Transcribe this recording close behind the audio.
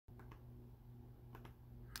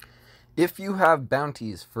If you have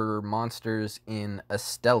bounties for monsters in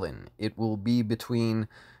Astellin, it will be between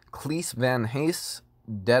Cleese Van Hace,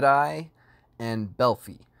 Deadeye, and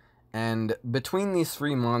Belfi. And between these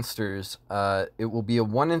three monsters, it will be a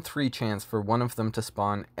 1 in 3 chance for one of them to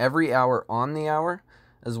spawn every hour on the hour,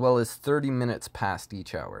 as well as 30 minutes past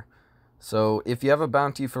each hour. So if you have a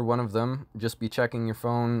bounty for one of them, just be checking your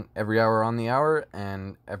phone every hour on the hour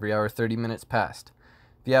and every hour 30 minutes past.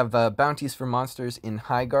 If you have bounties for monsters in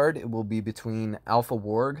Highguard, it will be between Alpha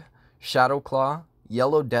Warg, Shadowclaw,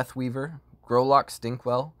 Yellow Deathweaver, Growlock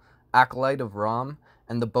Stinkwell, Acolyte of Rom,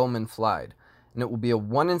 and the Bowman Flied. And it will be a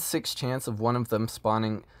 1 in 6 chance of one of them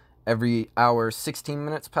spawning every hour 16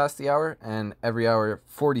 minutes past the hour and every hour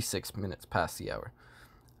 46 minutes past the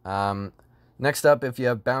hour. Next up, if you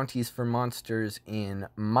have bounties for monsters in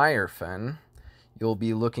Meyerfen, you'll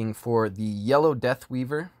be looking for the Yellow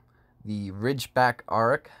Deathweaver, the Ridgeback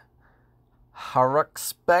Arak,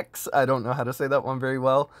 Haruxpex, I don't know how to say that one very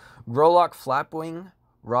well, Growlock Flapwing,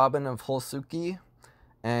 Robin of Holsuki,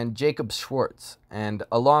 and Jacob Schwartz. And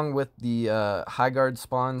along with the Highguard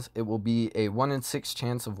spawns, it will be a 1 in 6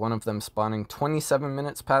 chance of one of them spawning 27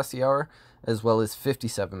 minutes past the hour, as well as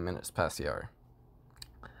 57 minutes past the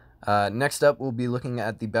hour. Next up, we'll be looking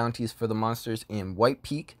at the bounties for the monsters in White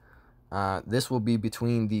Peak. This will be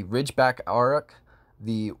between the Ridgeback Arak,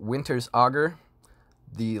 the Winter's Augur,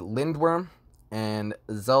 the Lindworm, and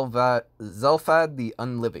Zelfad the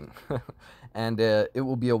Unliving. And it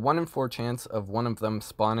will be a 1 in 4 chance of one of them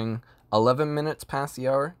spawning 11 minutes past the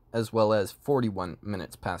hour, as well as 41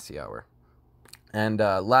 minutes past the hour. And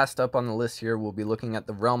last up on the list here, we'll be looking at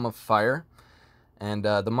the Realm of Fire. And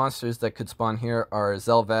the monsters that could spawn here are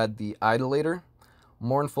Zelvad the Idolator,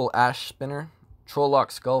 Mournful Ash Spinner, Trolloc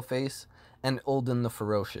Skullface, and Ulden the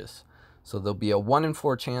Ferocious. So there'll be a 1 in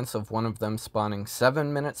 4 chance of one of them spawning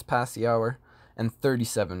 7 minutes past the hour and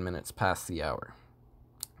 37 minutes past the hour.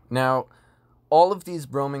 Now, all of these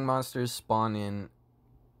roaming monsters spawn in,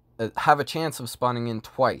 have a chance of spawning in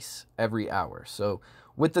twice every hour. So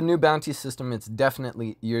with the new bounty system, it's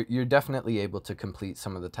definitely you're definitely able to complete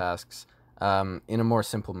some of the tasks in a more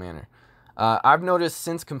simple manner. I've noticed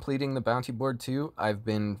since completing the bounty board too, I've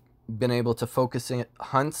been able to focus in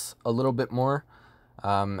hunts a little bit more.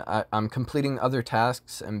 I'm completing other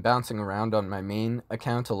tasks and bouncing around on my main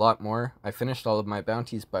account a lot more. I finished all of my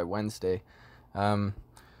bounties by Wednesday.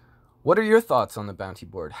 What are your thoughts on the bounty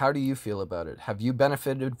board? How do you feel about it? Have you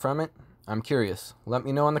benefited from it? I'm curious. Let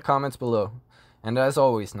me know in the comments below. And as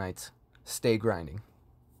always, Knights, stay grinding.